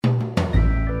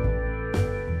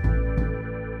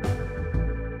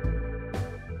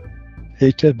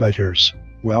Hey Tidbiters,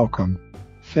 welcome.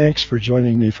 Thanks for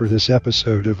joining me for this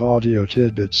episode of Audio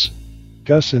Tidbits.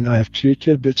 Gus and I have two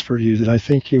tidbits for you that I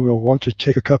think you will want to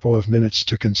take a couple of minutes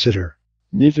to consider.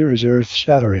 Neither is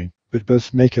earth-shattering, but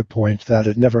both make a point that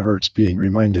it never hurts being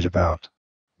reminded about.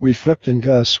 We flipped and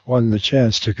Gus won the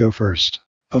chance to go first.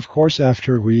 Of course,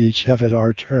 after we each have had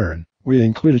our turn, we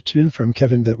include a tune from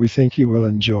Kevin that we think you will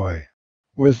enjoy.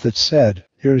 With that said,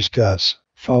 here's Gus,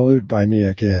 followed by me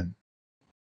again.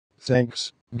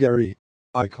 Thanks, Gary.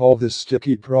 I call this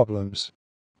sticky problems.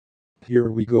 Here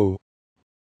we go.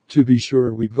 To be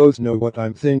sure, we both know what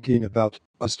I'm thinking about.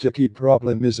 A sticky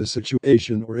problem is a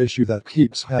situation or issue that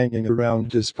keeps hanging around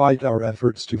despite our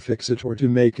efforts to fix it or to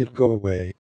make it go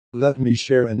away. Let me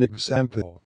share an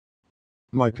example.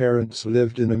 My parents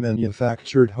lived in a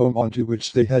manufactured home onto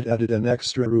which they had added an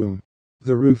extra room.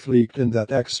 The roof leaked in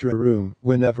that extra room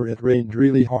whenever it rained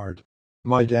really hard.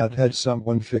 My dad had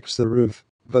someone fix the roof,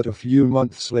 but a few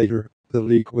months later, the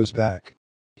leak was back.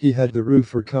 He had the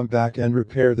roofer come back and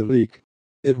repair the leak.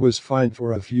 It was fine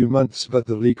for a few months, but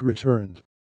the leak returned.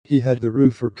 He had the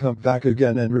roofer come back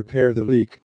again and repair the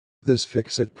leak. This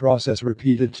fix-it process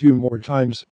repeated 2 more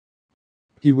times.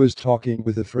 He was talking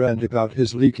with a friend about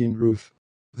his leaking roof.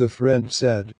 The friend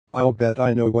said, "I'll bet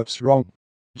I know what's wrong.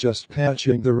 Just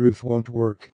patching the roof won't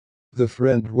work." The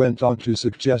friend went on to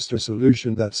suggest a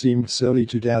solution that seemed silly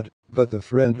to Dad, but the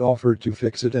friend offered to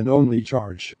fix it and only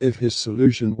charge if his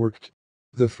solution worked.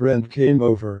 The friend came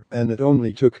over and it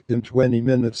only took him 20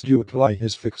 minutes to apply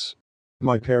his fix.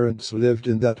 My parents lived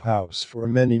in that house for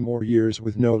many more years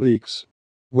with no leaks.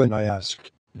 When I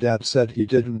asked, Dad said he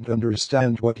didn't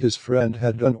understand what his friend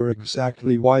had done or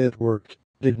exactly why it worked.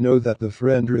 Did know that the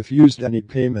friend refused any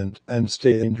payment and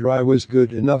staying dry was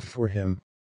good enough for him.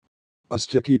 A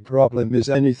sticky problem is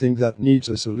anything that needs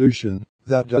a solution,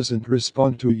 that doesn't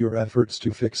respond to your efforts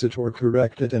to fix it or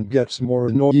correct it and gets more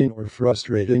annoying or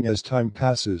frustrating as time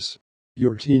passes.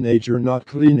 Your teenager not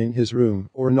cleaning his room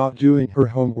or not doing her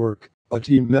homework, a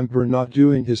team member not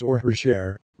doing his or her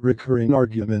share, recurring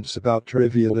arguments about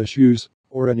trivial issues,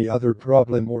 or any other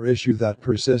problem or issue that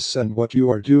persists and what you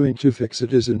are doing to fix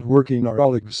it isn't working are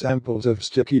all examples of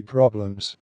sticky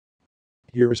problems.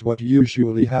 Here's what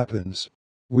usually happens.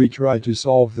 We try to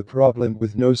solve the problem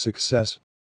with no success.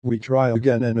 We try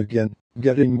again and again,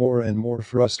 getting more and more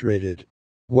frustrated.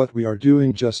 What we are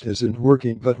doing just isn't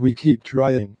working, but we keep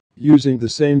trying, using the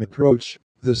same approach,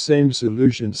 the same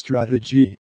solution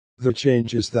strategy. The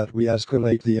change is that we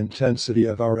escalate the intensity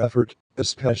of our effort,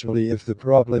 especially if the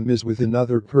problem is with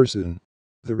another person.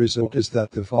 The result is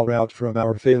that the fallout from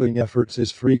our failing efforts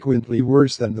is frequently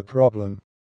worse than the problem.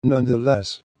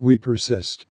 Nonetheless, we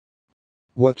persist.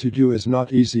 What to do is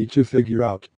not easy to figure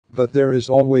out, but there is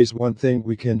always one thing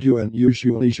we can do and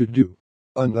usually should do.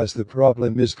 Unless the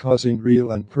problem is causing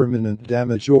real and permanent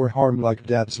damage or harm like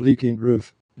Dad's leaking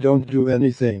roof, don't do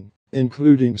anything,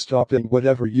 including stopping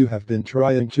whatever you have been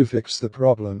trying to fix the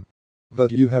problem.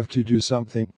 But you have to do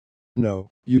something. No,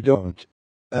 you don't.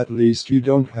 At least you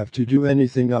don't have to do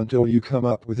anything until you come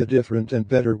up with a different and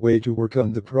better way to work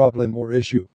on the problem or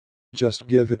issue. Just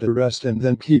give it a rest and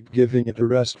then keep giving it a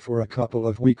rest for a couple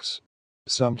of weeks.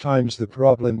 Sometimes the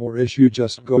problem or issue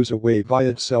just goes away by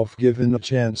itself given a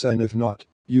chance, and if not,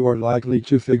 you are likely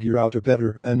to figure out a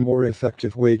better and more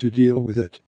effective way to deal with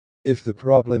it. If the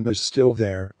problem is still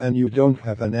there and you don't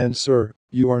have an answer,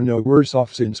 you are no worse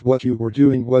off since what you were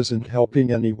doing wasn't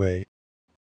helping anyway.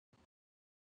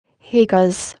 Hey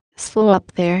Gus, slow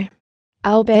up there.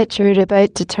 I'll bet you're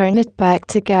about to turn it back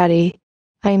to Gary.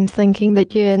 I'm thinking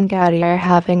that you and Gary are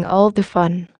having all the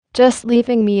fun, just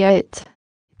leaving me out.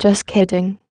 Just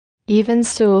kidding. Even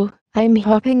so, I'm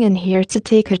hopping in here to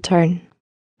take a turn.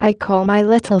 I call my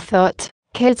little thought,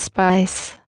 Kid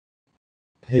Spice.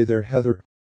 Hey there, Heather.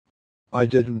 I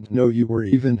didn't know you were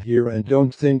even here and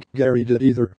don't think Gary did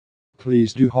either.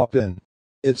 Please do hop in.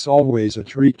 It's always a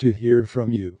treat to hear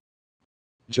from you.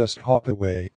 Just hop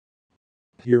away.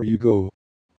 Here you go.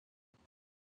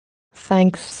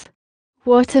 Thanks.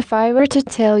 What if I were to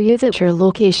tell you that your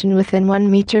location within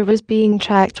 1 meter was being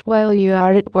tracked while you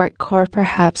are at work, or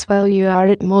perhaps while you are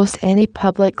at most any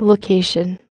public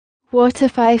location? What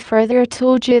if I further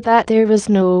told you that there was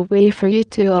no way for you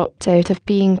to opt out of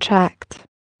being tracked?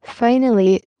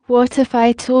 Finally, what if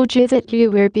I told you that you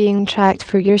were being tracked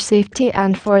for your safety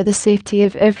and for the safety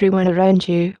of everyone around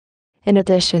you? In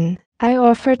addition, I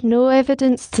offered no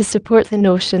evidence to support the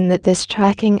notion that this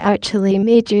tracking actually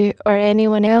made you or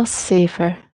anyone else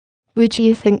safer. Would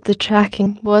you think the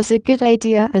tracking was a good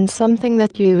idea and something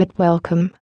that you would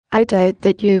welcome? I doubt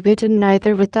that you would, and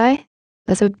neither would I.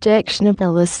 As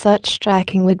objectionable as such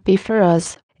tracking would be for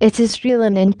us, It is real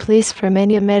and in place for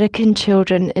many American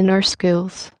children in our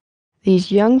schools.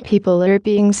 These young people are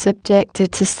being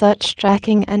subjected to such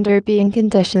tracking and are being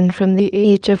conditioned from the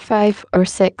age of 5 or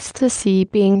 6 to see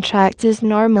being tracked as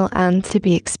normal and to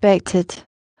be expected.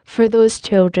 For those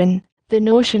children, the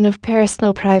notion of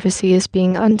personal privacy is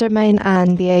being undermined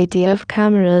and the idea of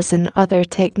cameras and other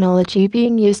technology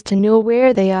being used to know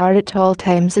where they are at all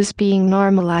times is being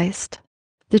normalized.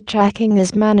 The tracking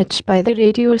is managed by the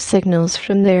radio signals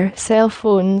from their cell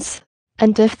phones,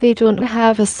 and if they don't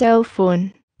have a cell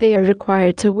phone, they are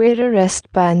required to wear a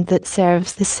wristband that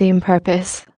serves the same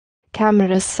purpose.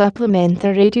 Cameras supplement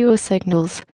the radio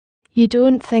signals. You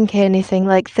don't think anything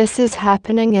like this is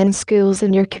happening in schools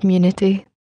in your community.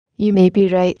 You may be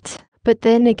right, but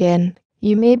then again,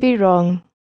 you may be wrong.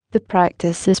 The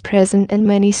practice is present in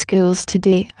many schools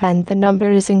today and the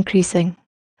number is increasing.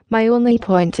 My only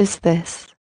point is this.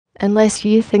 Unless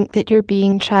you think that you're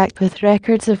being tracked with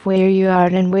records of where you are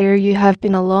and where you have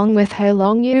been along with how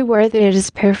long you were there is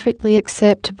perfectly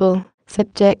acceptable,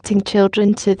 subjecting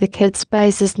children to the kids'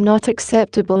 spies is not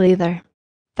acceptable either.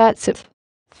 That's it.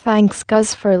 Thanks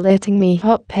Gus for letting me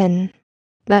hop in.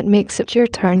 That makes it your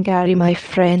turn, Gary, my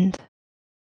friend.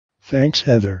 Thanks,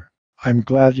 Heather. I'm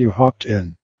glad you hopped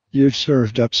in. You've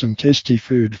served up some tasty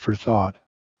food for thought.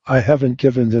 I haven't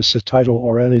given this a title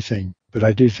or anything, but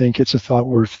I do think it's a thought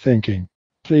worth thinking.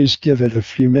 Please give it a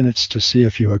few minutes to see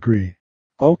if you agree.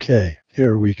 Okay,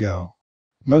 here we go.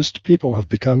 Most people have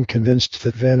become convinced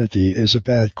that vanity is a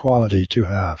bad quality to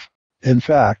have. In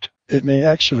fact, it may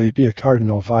actually be a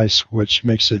cardinal vice which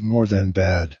makes it more than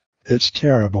bad. It's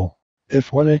terrible.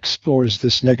 If one explores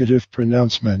this negative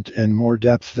pronouncement in more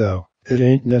depth though, it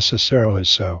ain't necessarily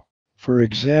so. For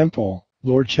example,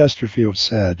 Lord Chesterfield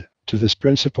said, to this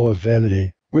principle of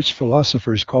vanity, which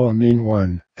philosophers call a mean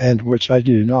one, and which I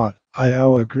do not, I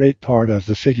owe a great part of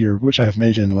the figure which I have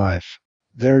made in life.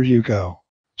 There you go.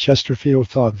 Chesterfield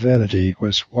thought vanity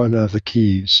was one of the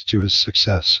keys to his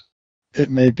success.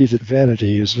 It may be that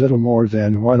vanity is little more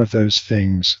than one of those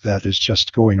things that is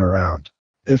just going around.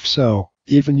 If so,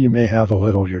 even you may have a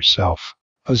little yourself.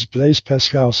 As Blaise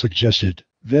Pascal suggested,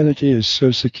 vanity is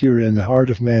so secure in the heart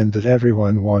of man that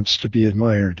everyone wants to be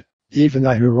admired. Even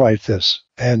I who write this,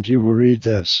 and you will read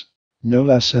this. No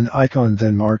less an icon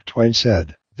than Mark Twain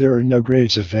said, there are no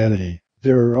grades of vanity,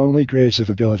 there are only grades of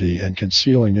ability in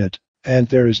concealing it, and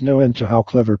there is no end to how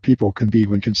clever people can be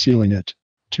when concealing it.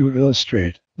 To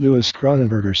illustrate, Louis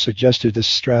Kronenberger suggested this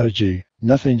strategy,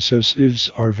 nothing so soothes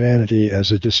our vanity as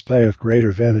a display of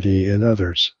greater vanity in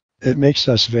others. It makes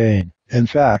us vain, in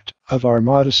fact, of our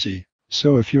modesty.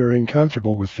 So if you are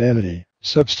uncomfortable with vanity,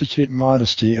 substitute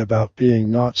modesty about being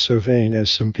not so vain as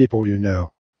some people you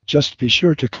know. Just be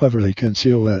sure to cleverly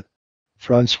conceal it.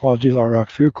 François de la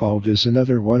Rochefoucauld is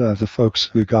another one of the folks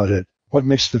who got it. What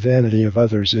makes the vanity of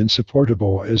others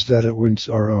insupportable is that it wounds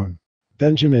our own.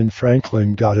 Benjamin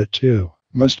Franklin got it too.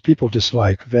 Most people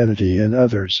dislike vanity in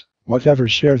others, whatever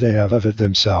share they have of it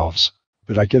themselves.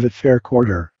 But I give it fair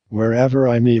quarter, wherever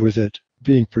I meet with it,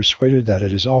 being persuaded that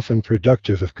it is often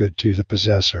productive of good to the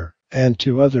possessor, and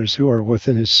to others who are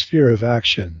within his sphere of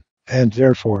action, and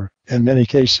therefore, in many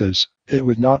cases, it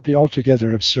would not be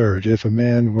altogether absurd if a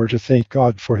man were to thank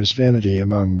God for his vanity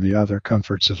among the other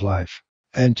comforts of life.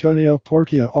 Antonio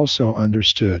Portia also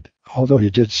understood, although he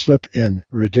did slip in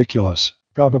ridiculous,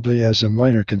 probably as a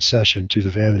minor concession to the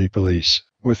vanity police.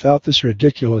 Without this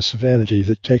ridiculous vanity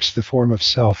that takes the form of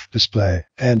self-display,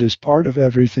 and is part of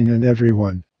everything and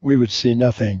everyone, we would see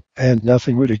nothing, and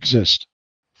nothing would exist.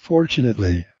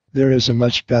 Fortunately, there is a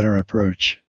much better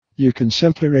approach. You can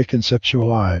simply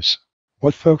reconceptualize.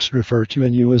 What folks refer to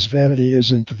in you as vanity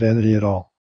isn't vanity at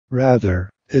all. Rather,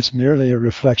 it's merely a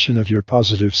reflection of your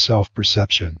positive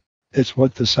self-perception. It's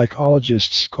what the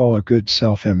psychologists call a good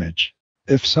self-image.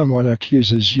 If someone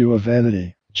accuses you of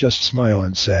vanity, just smile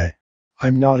and say,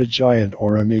 I'm not a giant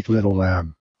or a meek little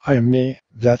lamb. I am me,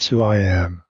 that's who I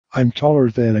am. I'm taller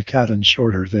than a cat and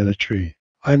shorter than a tree.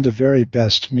 I'm the very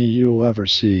best me you'll ever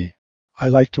see. I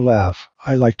like to laugh,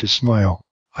 I like to smile.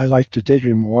 I like to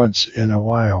daydream once in a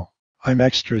while. I'm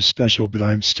extra special but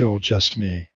I'm still just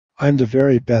me. I'm the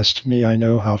very best me I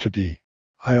know how to be.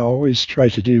 I always try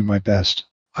to do my best.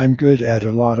 I'm good at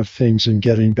a lot of things and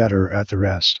getting better at the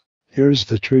rest. Here's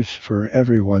the truth for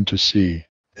everyone to see.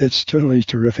 It's totally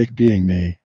terrific being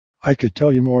me. I could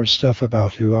tell you more stuff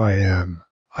about who I am.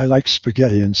 I like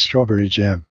spaghetti and strawberry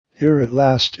jam. Here at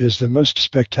last is the most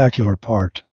spectacular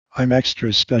part. I'm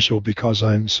extra special because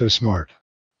I'm so smart.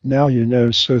 Now you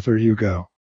know, so there you go.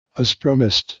 As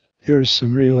promised, here's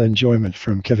some real enjoyment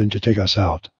from Kevin to take us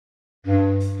out.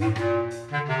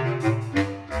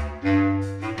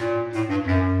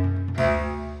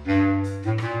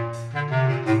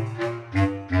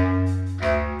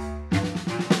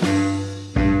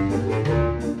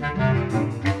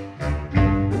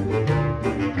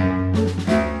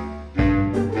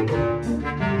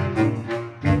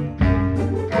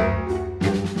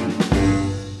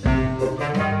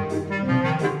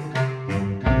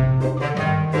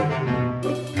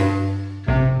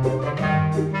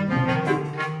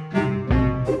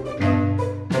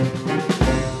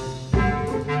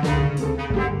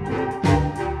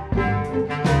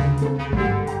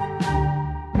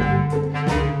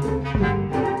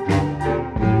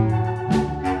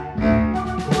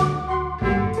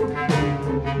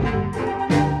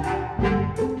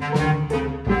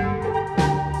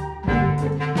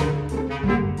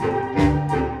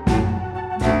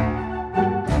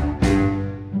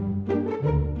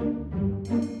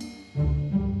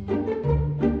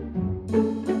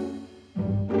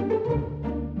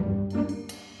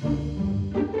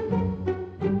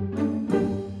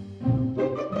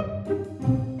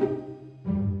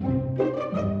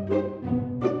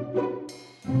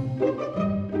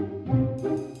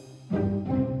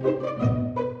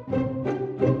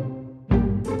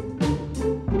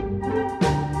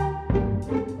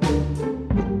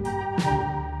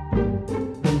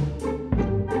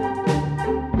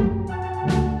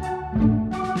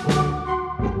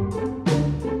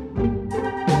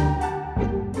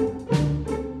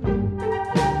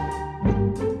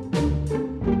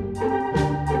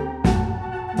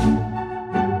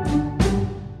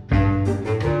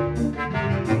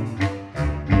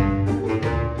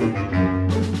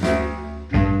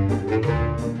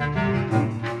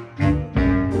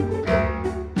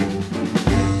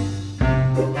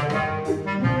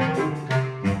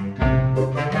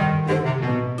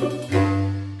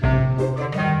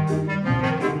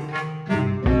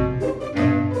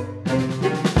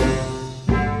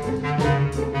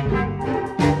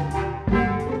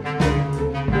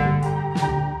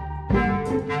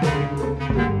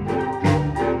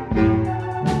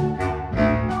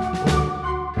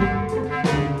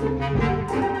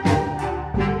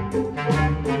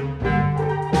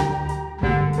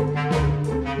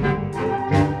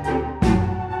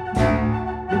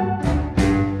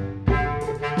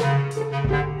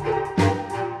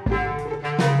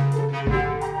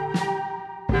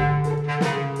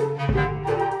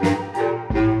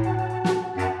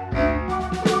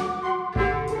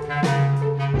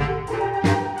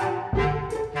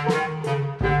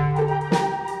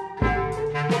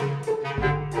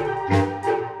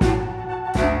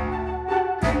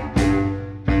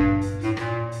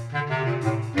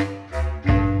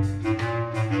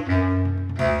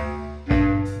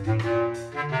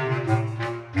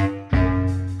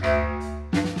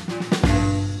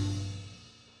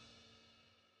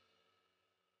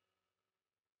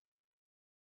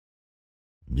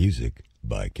 Music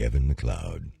by Kevin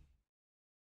MacLeod.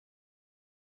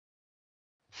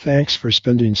 Thanks for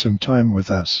spending some time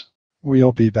with us.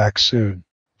 We'll be back soon.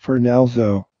 For now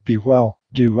though, be well,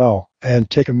 do well, and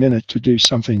take a minute to do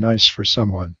something nice for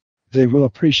someone. They will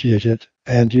appreciate it,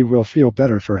 and you will feel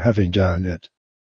better for having done it.